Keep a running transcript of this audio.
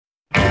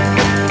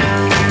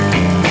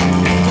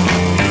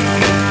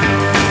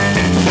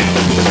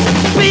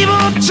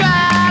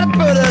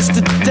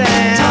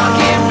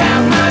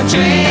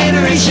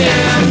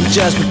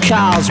just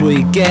because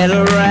we get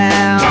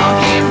around.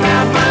 Talking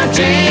about my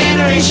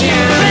generation.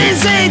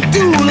 Things they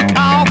do look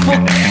awful.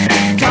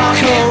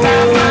 Talking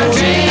about my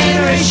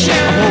generation.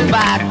 I hope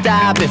I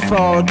die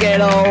before I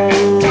get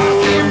old.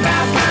 Talking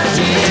about my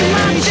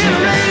generation.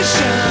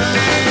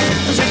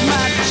 This is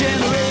my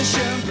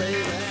generation,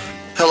 baby.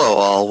 Hello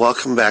all,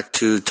 welcome back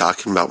to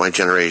Talking About My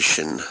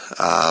Generation.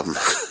 I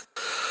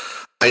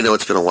know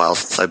it's been a while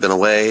since I've been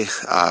away.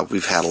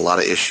 We've had a lot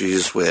of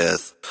issues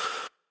with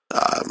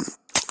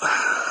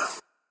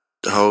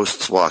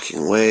hosts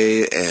walking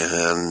away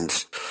and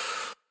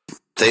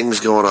things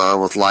going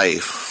on with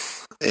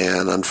life.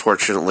 And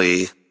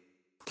unfortunately,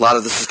 a lot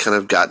of this has kind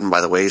of gotten by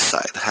the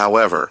wayside.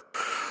 However,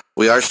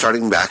 we are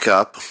starting back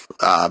up.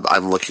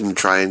 I'm looking to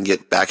try and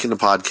get back into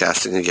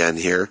podcasting again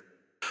here.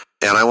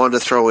 And I wanted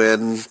to throw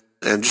in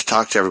and just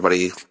talk to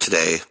everybody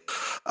today.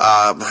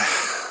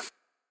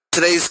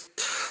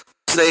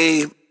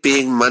 Today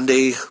being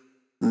Monday,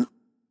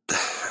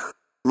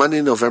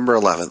 November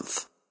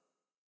 11th,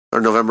 or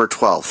November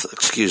 12th,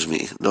 excuse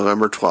me,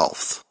 November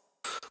 12th,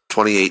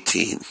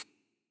 2018.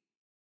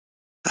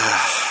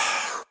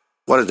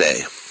 What a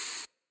day.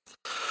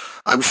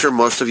 I'm sure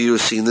most of you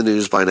have seen the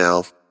news by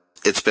now.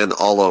 It's been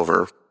all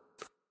over.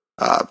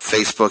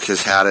 Facebook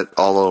has had it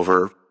all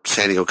over.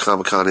 San Diego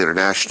Comic-Con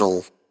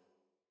International,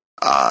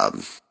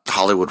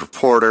 Hollywood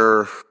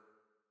Reporter,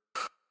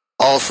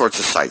 all sorts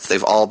of sites.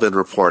 They've all been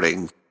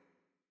reporting.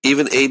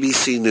 Even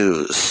ABC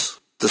News.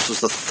 This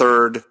was the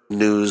third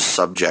news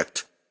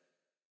subject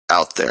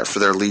out there for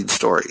their lead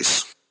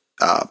stories.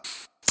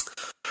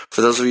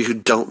 For those of you who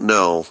don't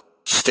know,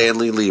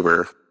 Stanley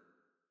Lieber,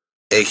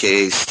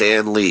 a.k.a.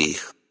 Stan Lee,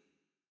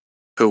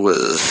 who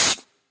was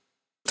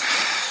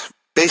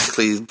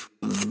basically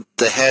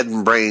the head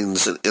and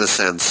brains, in a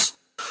sense.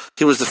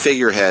 He was the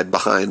figurehead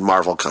behind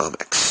Marvel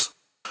Comics.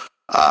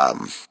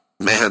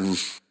 Man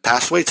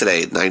passed away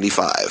today at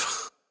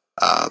 95.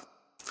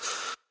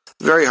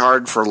 Very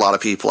hard for a lot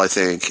of people, I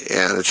think,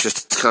 and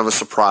it's kind of a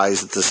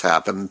surprise that this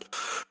happened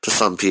to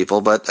some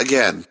people. But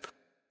again,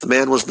 the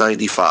man was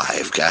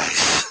 95,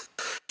 guys.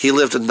 He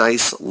lived a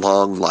nice,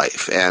 long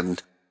life,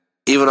 and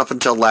even up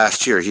until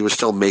last year, he was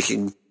still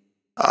making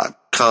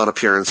con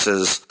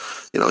appearances.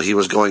 You know, he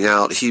was going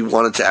out. He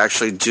wanted to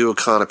actually do a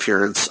con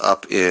appearance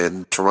up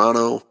in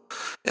Toronto,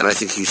 and I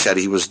think he said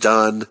he was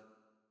done.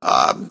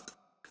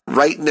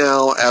 Right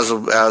now, as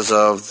of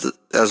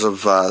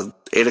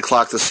 8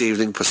 o'clock this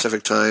evening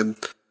Pacific time,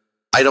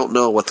 I don't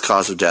know what the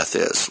cause of death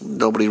is.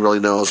 Nobody really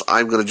knows.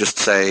 I'm going to just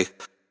say,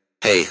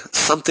 hey,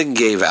 something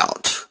gave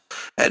out.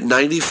 At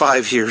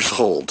 95 years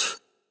old,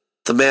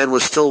 the man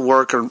was still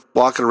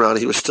walking around.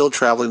 He was still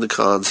traveling to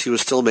cons. He was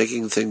still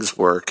making things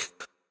work.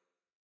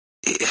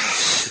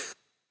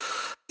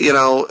 You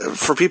know,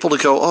 for people to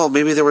go, oh,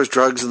 maybe there was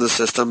drugs in the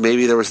system,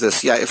 maybe there was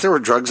this. Yeah, if there were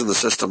drugs in the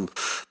system,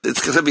 it's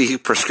going to be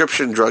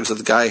prescription drugs that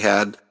the guy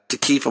had to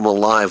keep him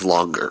alive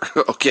longer,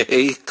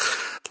 okay?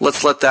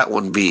 Let's let that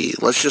one be.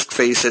 Let's just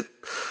face it.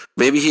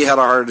 Maybe he had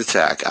a heart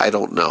attack. I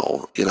don't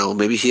know. You know,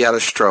 maybe he had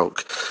a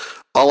stroke.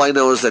 All I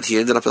know is that he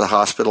ended up in the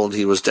hospital and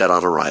he was dead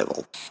on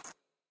arrival.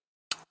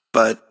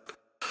 But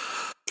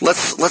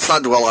let's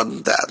not dwell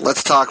on that.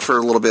 Let's talk for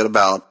a little bit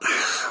about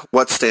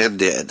what Stan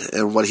did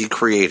and what he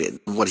created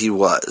and what he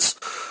was.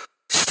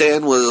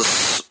 Stan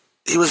was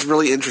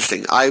really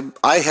interesting.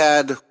 I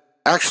had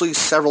actually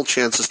several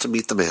chances to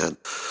meet the man.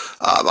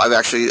 I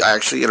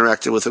actually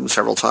interacted with him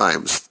several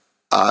times.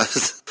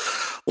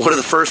 One of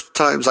the first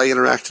times I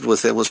interacted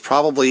with him was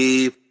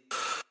probably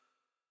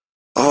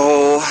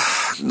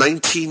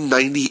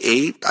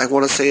 1998, I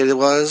want to say it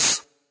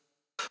was.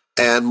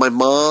 And my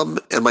mom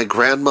and my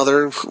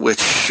grandmother, which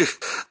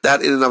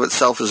that in and of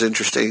itself is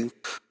interesting.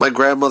 My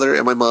grandmother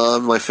and my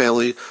mom, my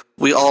family,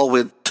 we all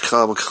went to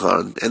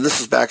Comic-Con. And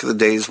this is back in the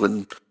days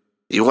when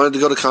you wanted to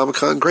go to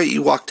Comic-Con. Great,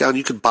 you walked down,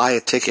 you could buy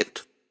a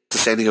ticket to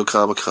San Diego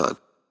Comic-Con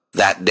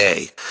that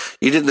day.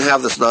 You didn't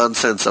have this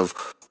nonsense of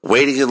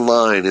waiting in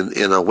line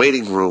in a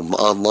waiting room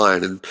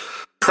online and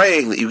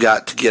praying that you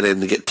got to get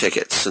in to get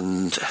tickets.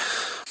 And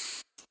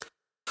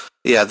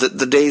yeah,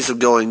 the days of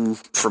going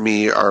for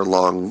me are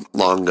long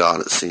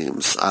gone, it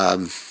seems.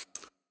 I'm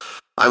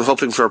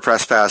hoping for a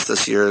press pass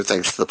this year,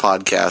 thanks to the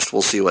podcast.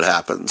 We'll see what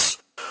happens.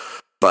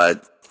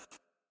 But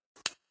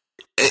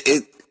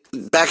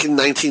back in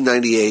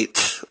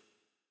 1998,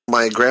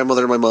 my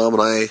grandmother, my mom,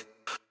 and I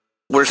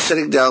were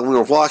sitting down. We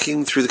were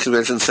walking through the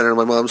convention center, and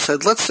my mom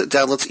said, let's sit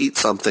down, let's eat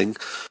something.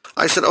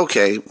 I said,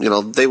 okay. You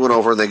know, they went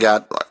over and they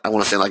got, I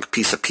want to say like a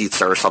piece of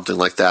pizza or something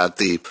like that,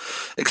 the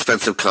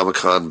expensive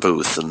Comic-Con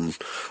booth, and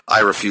I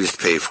refused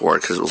to pay for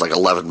it because it was like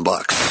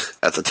 $11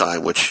 at the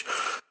time, which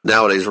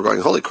nowadays we're going,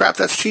 holy crap,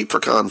 that's cheap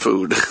for con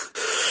food.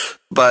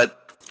 But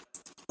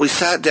we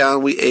sat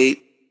down, we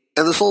ate,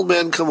 and this old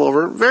man come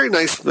over, very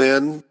nice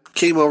man,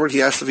 came over and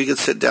he asked if he could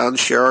sit down and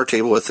share our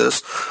table with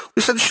us.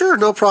 We said, sure,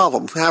 no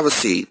problem, have a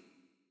seat.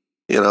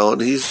 You know, and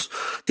he's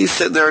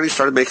sitting there and he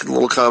started making a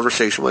little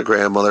conversation with my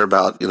grandmother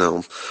about, you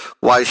know,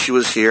 why she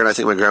was here. And I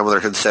think my grandmother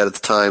had said at the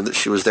time that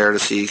she was there to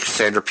see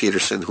Sandra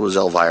Peterson, who was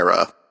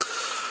Elvira.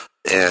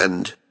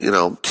 And,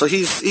 so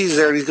he's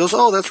there and he goes,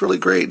 oh, that's really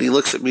great. And he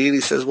looks at me and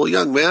he says, well,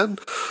 young man,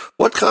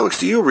 what comics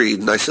do you read?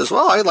 And I says,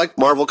 well, I like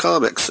Marvel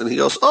Comics. And he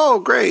goes, oh,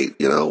 great.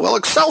 Well,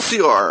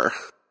 Excelsior.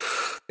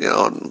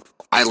 And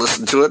I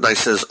listened to it and I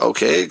says,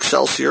 okay,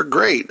 Excelsior,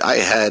 great. I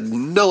had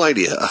no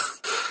idea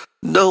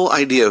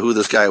who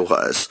this guy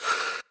was.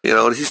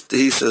 And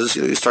he says,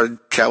 he started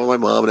chatting with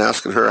my mom and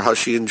asking her how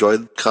she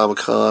enjoyed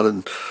Comic-Con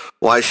and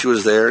why she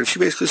was there. And she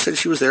basically said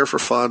she was there for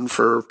fun,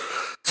 for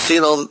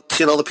seeing all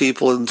the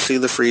people and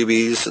seeing the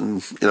freebies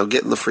and,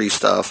 getting the free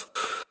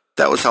stuff.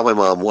 That was how my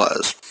mom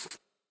was.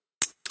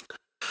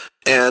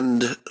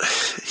 And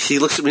he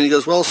looks at me and he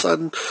goes, well,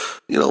 son,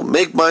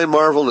 make mine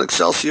Marvel and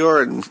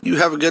Excelsior and you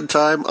have a good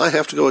time. I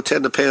have to go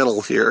attend a panel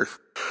here.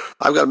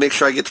 I've got to make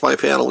sure I get to my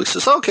panel. He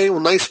says, okay,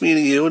 well, nice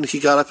meeting you. And he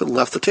got up and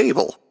left the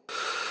table.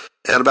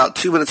 And about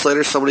 2 minutes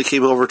later, somebody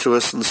came over to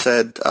us and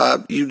said,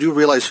 you do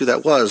realize who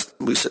that was?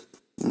 We said,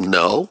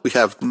 no, we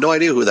have no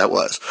idea who that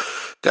was.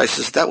 The guy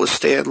says, that was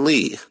Stan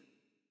Lee.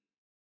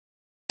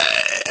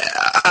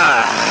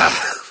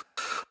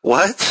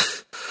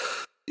 What?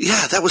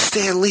 Yeah, that was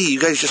Stan Lee.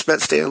 You guys just met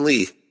Stan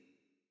Lee.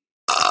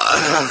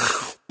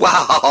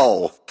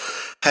 Wow.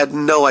 Had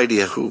no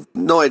idea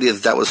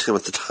that was him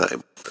at the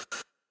time.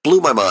 Blew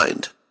my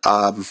mind.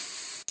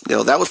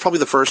 That was probably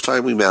the first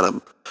time we met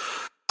him.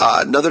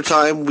 Another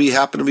time we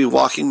happened to be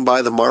walking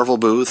by the Marvel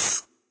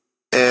booth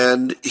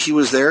and he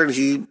was there and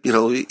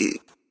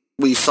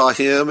we saw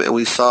him and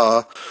we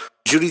saw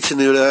Judy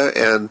Tenuta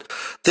and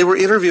they were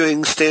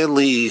interviewing Stan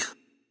Lee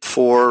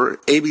for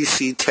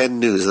ABC 10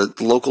 News, the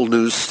local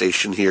news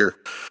station here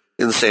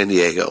in San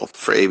Diego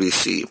for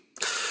ABC.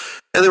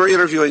 And they were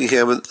interviewing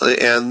him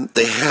and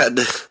they had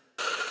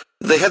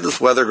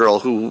this weather girl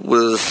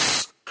who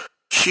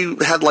she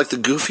had like the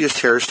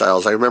goofiest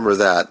hairstyles. I remember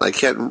that. I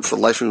can't for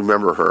the life of me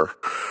remember her.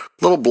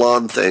 Little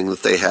blonde thing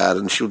that they had,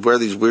 and she would wear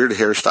these weird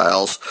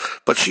hairstyles.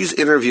 But she's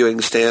interviewing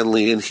Stan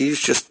Lee, and he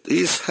was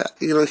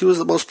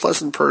the most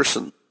pleasant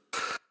person.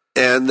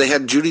 And they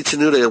had Judy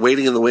Tenuta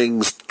waiting in the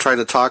wings trying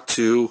to talk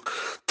to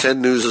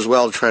 10 News as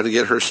well, trying to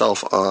get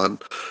herself on,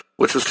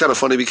 which was kind of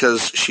funny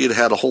because she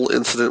had a whole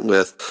incident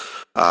with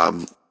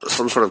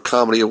some sort of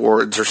comedy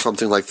awards or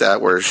something like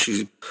that where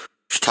she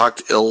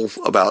talked ill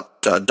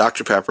about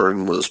Dr. Pepper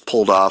and was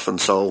pulled off, and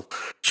so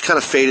she kind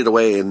of faded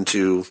away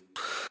into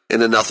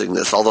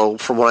nothingness, although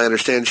from what I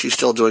understand, she's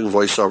still doing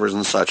voiceovers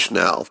and such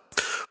now,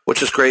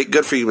 which is great.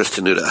 Good for you, Miss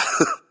Tenuta.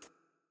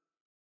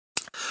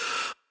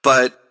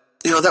 But,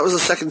 that was the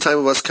second time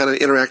of us kind of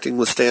interacting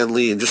with Stan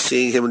Lee and just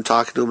seeing him and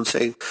talking to him and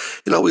saying,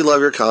 we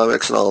love your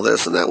comics and all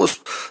this, and that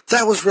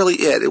was really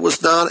it. It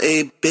was not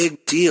a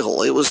big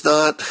deal. It was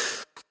not...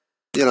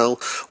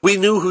 we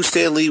knew who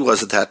Stan Lee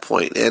was at that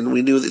point, and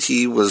we knew that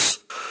he was,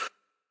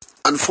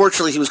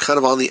 unfortunately, he was kind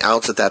of on the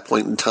outs at that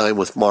point in time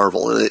with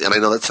Marvel, and I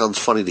know that sounds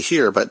funny to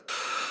hear, but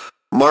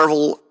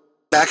Marvel,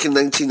 back in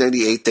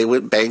 1998, they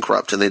went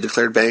bankrupt, and they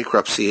declared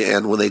bankruptcy,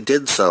 and when they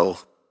did so,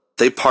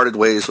 they parted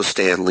ways with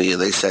Stan Lee,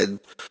 and they said,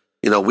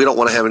 we don't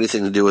want to have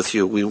anything to do with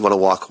you, we want to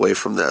walk away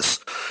from this.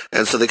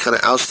 And so they kind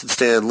of ousted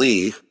Stan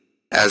Lee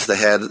as the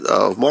head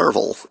of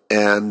Marvel.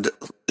 And,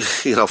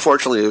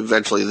 fortunately,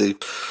 eventually, a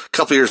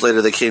couple years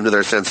later, they came to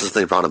their senses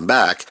and they brought him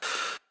back.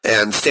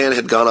 And Stan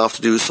had gone off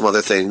to do some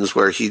other things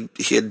where he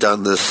had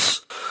done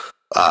this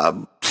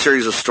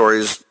series of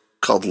stories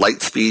called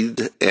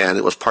Lightspeed, and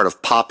it was part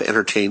of Pop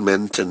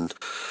Entertainment, and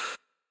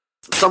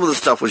some of the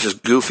stuff was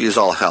just goofy as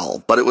all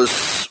hell, but it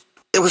was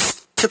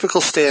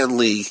typical Stan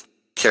Lee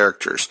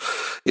characters.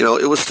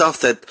 It was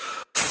stuff that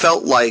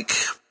felt like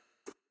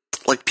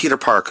Peter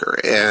Parker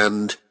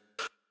and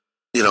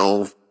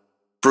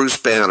Bruce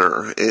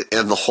Banner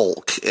and the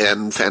Hulk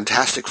and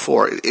Fantastic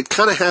Four. It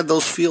kind of had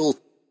those feels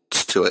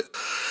to it.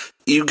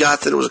 You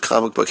got that it was a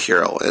comic book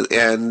hero,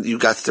 and you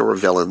got that there were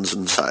villains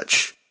and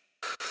such.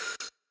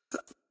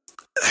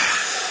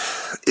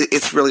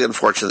 It's really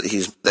unfortunate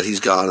that he's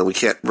gone, and we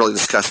can't really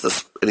discuss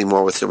this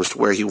anymore with him as to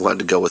where he wanted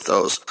to go with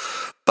those.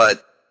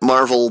 But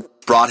Marvel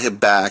brought him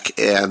back,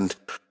 and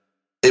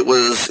it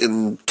was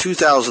in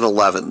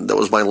 2011 that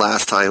was my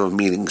last time of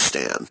meeting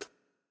Stan.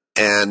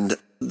 And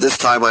this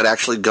time I'd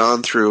actually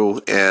gone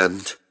through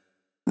and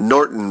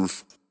Norton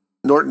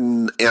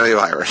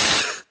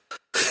Antivirus.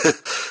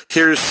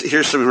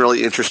 Here's some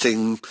really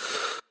interesting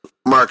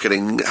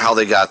marketing, how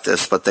they got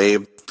this, but they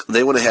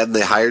went ahead and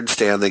they hired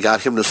Stan. They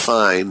got him to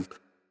sign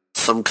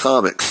some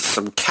comics,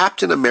 some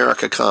Captain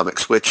America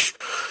comics, which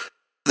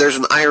there's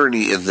an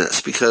irony in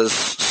this because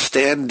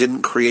Stan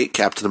didn't create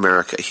Captain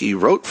America. He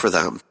wrote for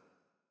them,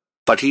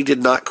 but he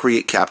did not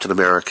create Captain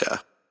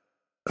America.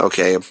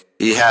 Okay,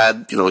 he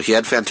had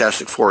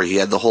Fantastic Four, he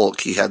had the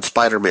Hulk, he had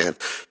Spider-Man,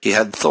 he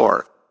had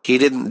Thor. He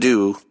didn't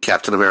do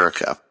Captain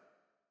America.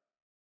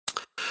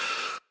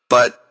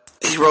 But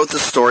he wrote the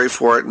story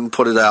for it and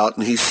put it out,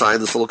 and he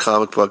signed this little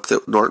comic book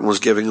that Norton was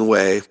giving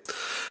away.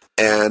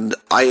 And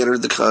I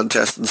entered the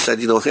contest and said,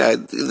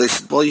 they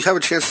said, well, you have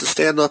a chance to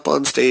stand up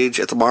on stage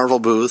at the Marvel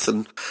booth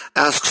and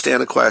ask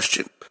Stan a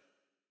question.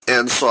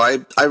 And so I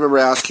remember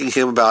asking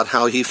him about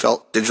how he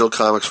felt digital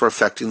comics were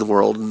affecting the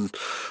world and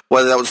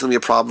whether that was going to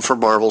be a problem for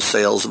Marvel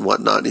sales and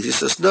whatnot. And he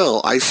says, no,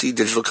 I see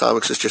digital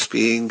comics as just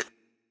being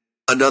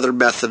another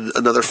method,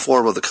 another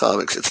form of the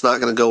comics. It's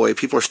not going to go away.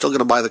 People are still going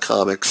to buy the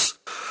comics.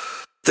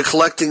 The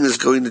collecting is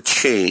going to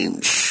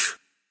change.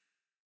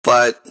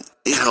 But,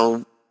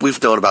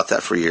 we've known about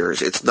that for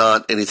years. It's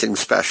not anything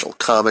special.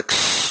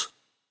 Comics,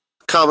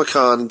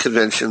 Comic-Con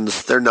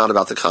conventions, they're not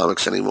about the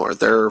comics anymore.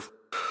 They're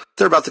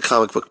about the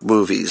comic book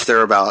movies.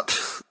 They're about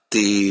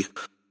the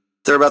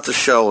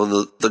show and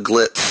the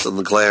glitz and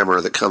the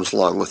glamour that comes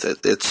along with it.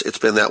 It's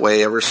been that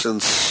way ever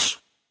since,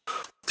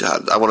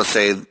 God, I want to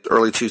say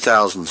early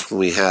 2000s when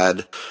we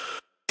had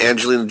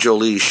Angelina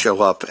Jolie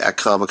show up at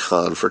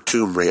Comic-Con for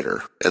Tomb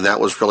Raider, and that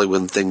was really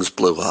when things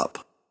blew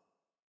up.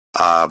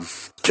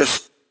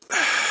 Just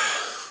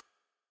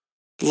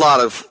a lot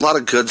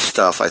of good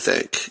stuff, I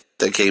think,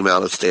 that came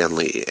out of Stan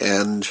Lee,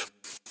 and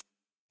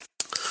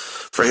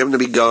for him to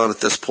be gone at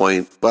this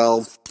point,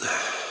 well,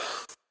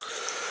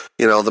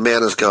 the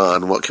man is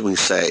gone. What can we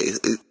say?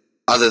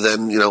 Other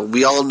than,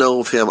 we all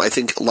know of him. I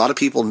think a lot of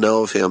people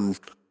know of him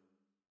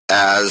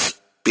as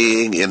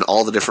being in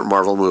all the different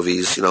Marvel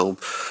movies.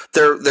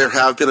 There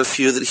have been a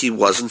few that he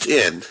wasn't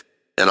in,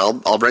 and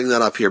I'll bring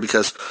that up here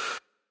because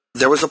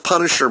there was a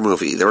Punisher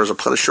movie. There was a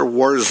Punisher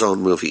Warzone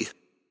movie.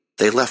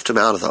 They left him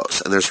out of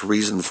those, and there's a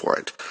reason for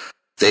it.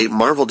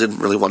 Marvel didn't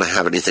really want to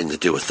have anything to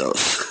do with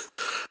those.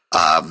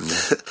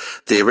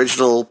 The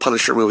original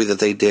Punisher movie that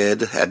they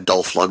did had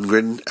Dolph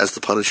Lundgren as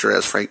the Punisher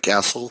as Frank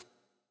Castle.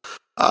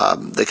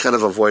 They kind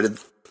of avoided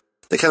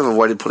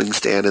putting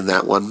Stan in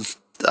that one.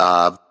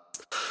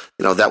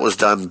 That was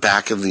done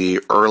back in the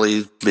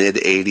early mid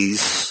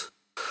 80s.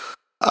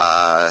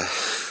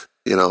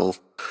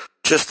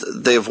 Just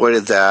they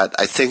avoided that.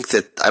 I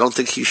don't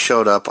think he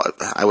showed up.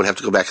 I would have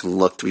to go back and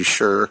look to be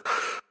sure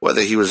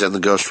whether he was in the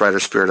Ghost Rider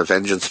Spirit of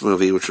Vengeance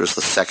movie, which was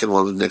the second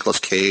one with Nicolas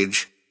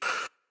Cage.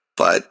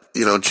 But,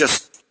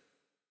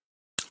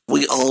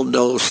 we all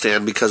know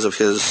Stan because of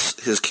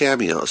his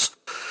cameos.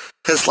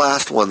 His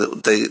last one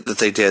that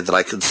they did that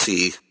I could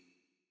see,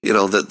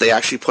 that they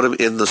actually put him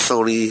in the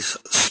Sony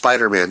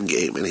Spider-Man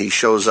game, and he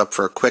shows up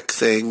for a quick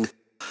thing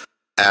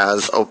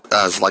as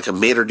like a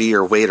maitre d'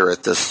 or waiter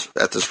at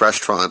this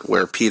restaurant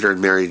where Peter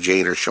and Mary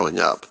Jane are showing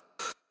up.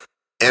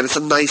 And it's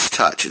a nice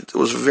touch. It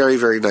was very,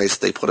 very nice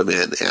they put him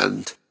in,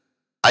 and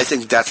I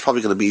think that's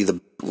probably going to be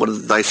one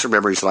of the nicer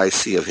memories that I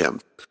see of him.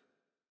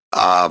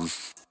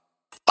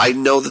 I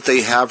know that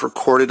they have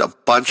recorded a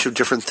bunch of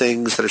different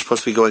things that are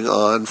supposed to be going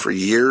on for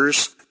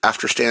years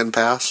after Stan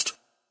passed.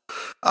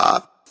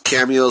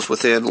 Cameos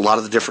within a lot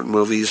of the different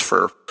movies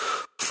for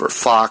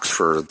Fox,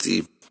 for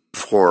the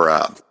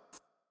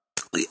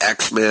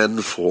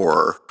X-Men,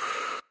 for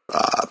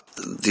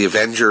the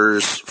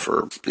Avengers,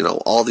 for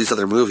all these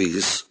other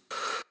movies.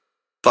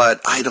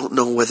 But I don't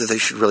know whether they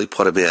should really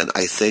put him in.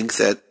 I think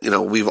that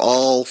we've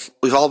all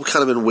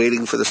kind of been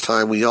waiting for this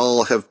time. We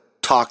all have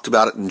talked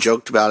about it and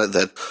joked about it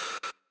that,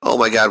 oh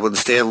my God, when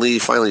Stan Lee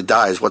finally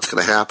dies, what's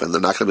going to happen? They're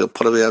not going to be able to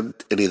put him in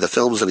any of the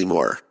films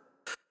anymore.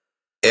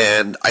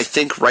 And I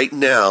think right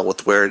now,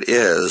 with where it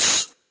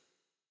is,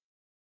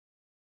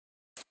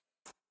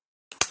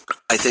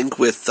 I think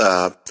with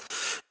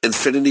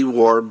Infinity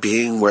War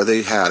being where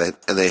they had it,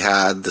 and they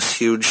had this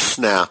huge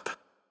snap,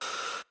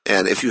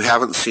 and if you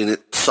haven't seen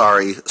it,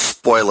 sorry,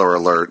 spoiler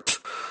alert,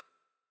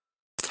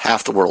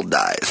 half the world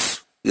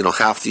dies.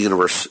 Half the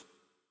universe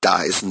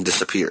dies and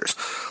disappears.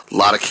 A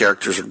lot of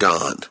characters are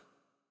gone.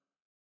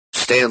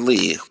 Stan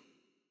Lee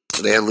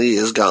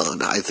is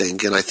gone, I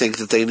think, and I think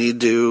that they need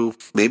to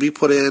maybe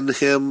put in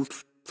him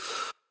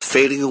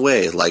fading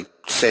away like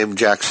Sam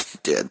Jackson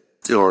did,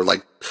 or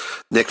like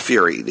Nick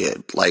Fury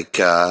did, like,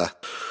 some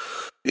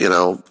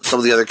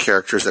of the other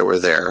characters that were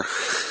there.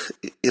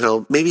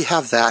 Maybe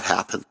have that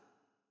happen.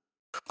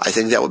 I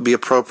think that would be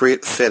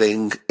appropriate,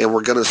 fitting, and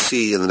we're going to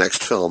see in the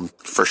next film,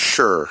 for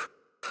sure,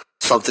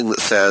 something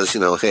that says,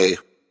 hey,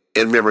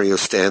 in memory of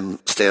Stan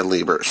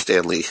Lee.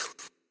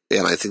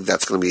 And I think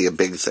that's going to be a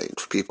big thing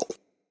for people.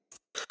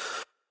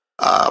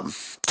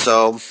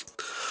 So,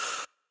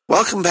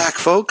 welcome back,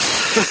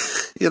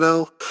 folks.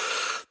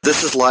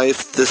 This is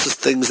life. This is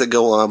things that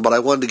go on. But I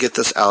wanted to get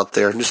this out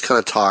there and just kind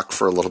of talk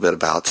for a little bit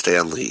about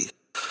Stan Lee.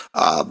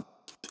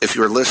 If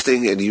you're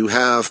listening and you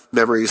have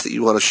memories that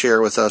you want to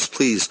share with us,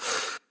 please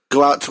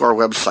go out to our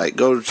website.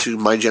 Go to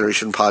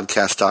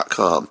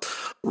mygenerationpodcast.com.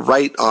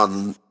 Write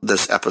on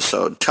this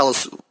episode. Tell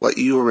us what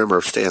you remember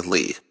of Stan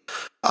Lee.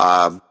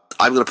 I'm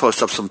going to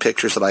post up some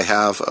pictures that I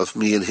have of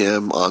me and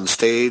him on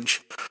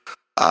stage.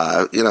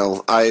 I'm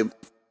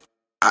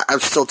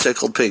still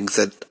tickled pink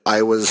that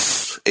I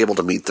was able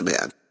to meet the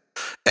man.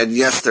 And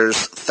yes, there's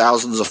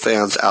thousands of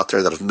fans out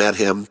there that have met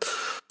him,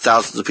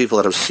 thousands of people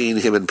that have seen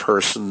him in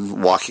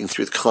person, walking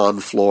through the con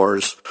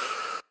floors.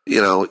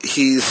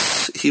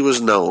 He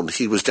was known.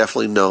 He was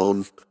definitely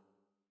known.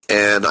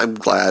 And I'm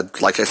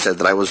glad, like I said,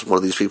 that I was one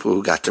of these people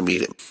who got to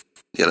meet him,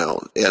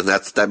 and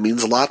that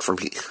means a lot for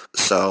me.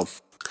 So,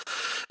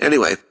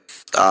 anyway,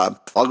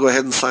 I'll go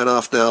ahead and sign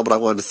off now, but I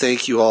wanted to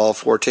thank you all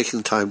for taking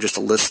the time just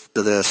to listen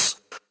to this.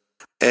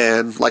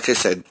 And like I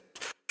said,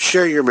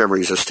 share your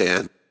memories of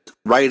Stan.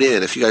 Write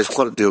in if you guys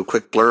want to do a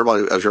quick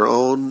blurb of your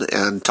own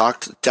and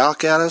talk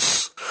at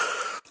us.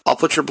 I'll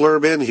put your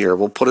blurb in here.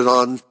 We'll put it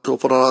on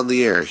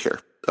the air here.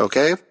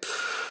 Okay?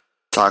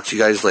 Talk to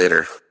you guys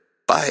later.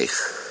 Bye.